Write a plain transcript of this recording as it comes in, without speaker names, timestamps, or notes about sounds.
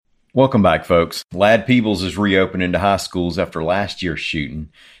Welcome back, folks. Ladd-Peebles is reopening to high schools after last year's shooting.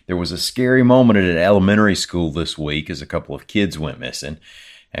 There was a scary moment at an elementary school this week as a couple of kids went missing,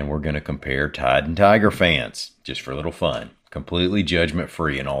 and we're going to compare Tide and Tiger fans, just for a little fun, completely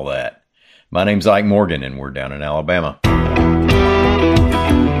judgment-free and all that. My name's Ike Morgan, and we're down in Alabama.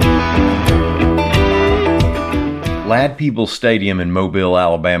 Ladd-Peebles Stadium in Mobile,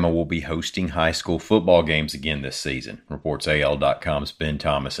 Alabama will be hosting high school football games again this season, reports AL.com's Ben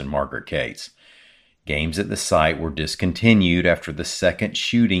Thomas and Margaret Cates. Games at the site were discontinued after the second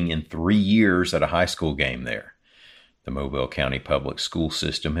shooting in 3 years at a high school game there. The Mobile County Public School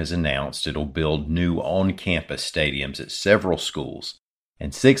System has announced it'll build new on-campus stadiums at several schools,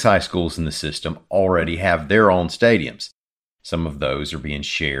 and 6 high schools in the system already have their own stadiums. Some of those are being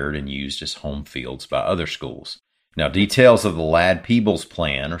shared and used as home fields by other schools. Now, details of the Ladd-Peebles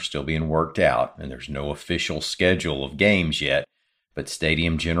plan are still being worked out, and there's no official schedule of games yet, but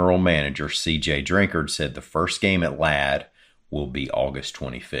Stadium General Manager C.J. Drinkard said the first game at Ladd will be August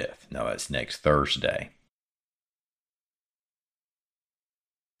 25th. Now, that's next Thursday.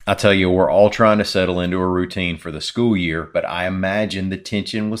 I tell you, we're all trying to settle into a routine for the school year, but I imagine the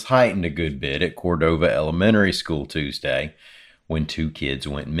tension was heightened a good bit at Cordova Elementary School Tuesday when 2 kids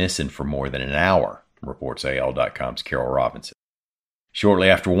went missing for more than an hour, reports AL.com's Carol Robinson. Shortly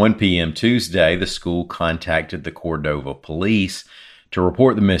after 1 p.m. Tuesday, the school contacted the Cordova police to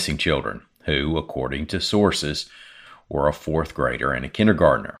report the missing children, who, according to sources, were a 4th grader and a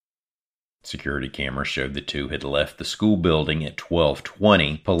kindergartner. Security cameras showed the 2 had left the school building at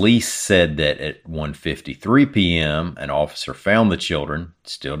 12:20. Police said that at 1:53 p.m., an officer found the children,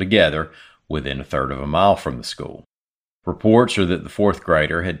 still together, within a third of a mile from the school. Reports are that the 4th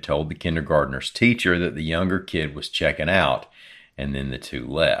grader had told the kindergartner's teacher that the younger kid was checking out, and then the 2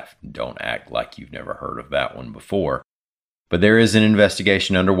 left. Don't act like you've never heard of that one before. But there is an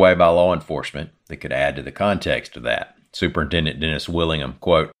investigation underway by law enforcement that could add to the context of that. Superintendent Dennis Willingham,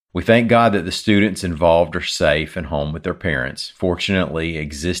 quote, "We thank God that the students involved are safe and home with their parents. Fortunately,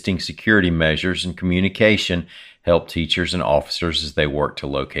 existing security measures and communication help teachers and officers as they work to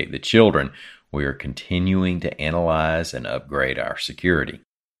locate the children. We are continuing to analyze and upgrade our security."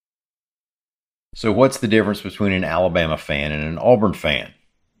 So what's the difference between an Alabama fan and an Auburn fan?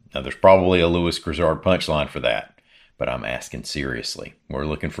 Now, there's probably a Louis Grizzard punchline for that, but I'm asking seriously. We're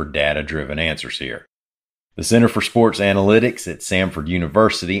looking for data-driven answers here. The Center for Sports Analytics at Samford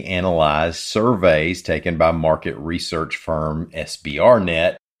University analyzed surveys taken by market research firm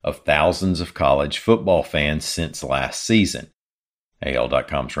SBRnet of thousands of college football fans since last season.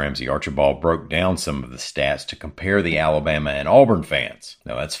 AL.com's Ramsey Archibald broke down some of the stats to compare the Alabama and Auburn fans.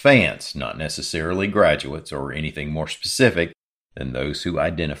 Now, that's fans, not necessarily graduates or anything more specific than those who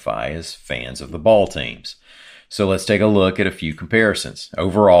identify as fans of the ball teams. So let's take a look at a few comparisons.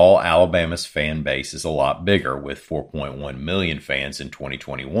 Overall, Alabama's fan base is a lot bigger, with 4.1 million fans in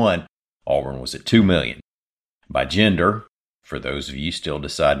 2021. Auburn was at 2 million. By gender, for those of you still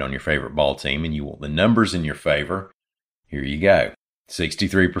deciding on your favorite ball team and you want the numbers in your favor, here you go.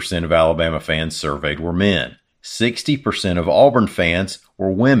 63% of Alabama fans surveyed were men. 60% of Auburn fans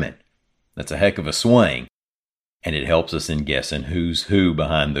were women. That's a heck of a swing, and it helps us in guessing who's who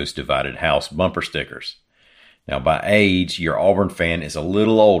behind those divided house bumper stickers. Now, by age, your Auburn fan is a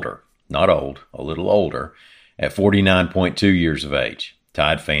little older, not old, a little older, at 49.2 years of age.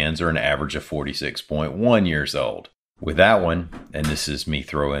 Tide fans are an average of 46.1 years old. With that one, and this is me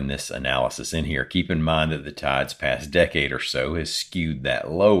throwing this analysis in here, keep in mind that the Tide's past decade or so has skewed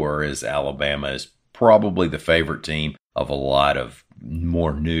that lower, as Alabama is probably the favorite team of a lot of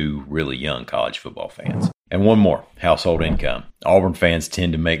more new, really young college football fans. And one more, household income. Auburn fans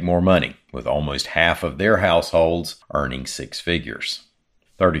tend to make more money, with almost half of their households earning 6 figures.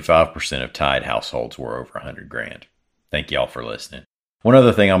 35% of Tide households were over $100,000. Thank y'all for listening. One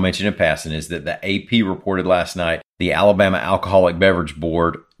other thing I'll mention in passing is that the AP reported last night the Alabama Alcoholic Beverage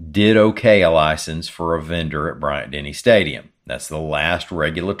Board did okay a license for a vendor at Bryant-Denny Stadium. That's the last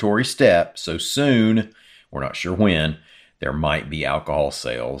regulatory step, so soon, we're not sure when, there might be alcohol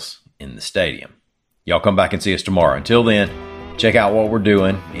sales in the stadium. Y'all come back and see us tomorrow. Until then, check out what we're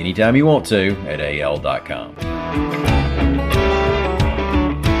doing anytime you want to at AL.com.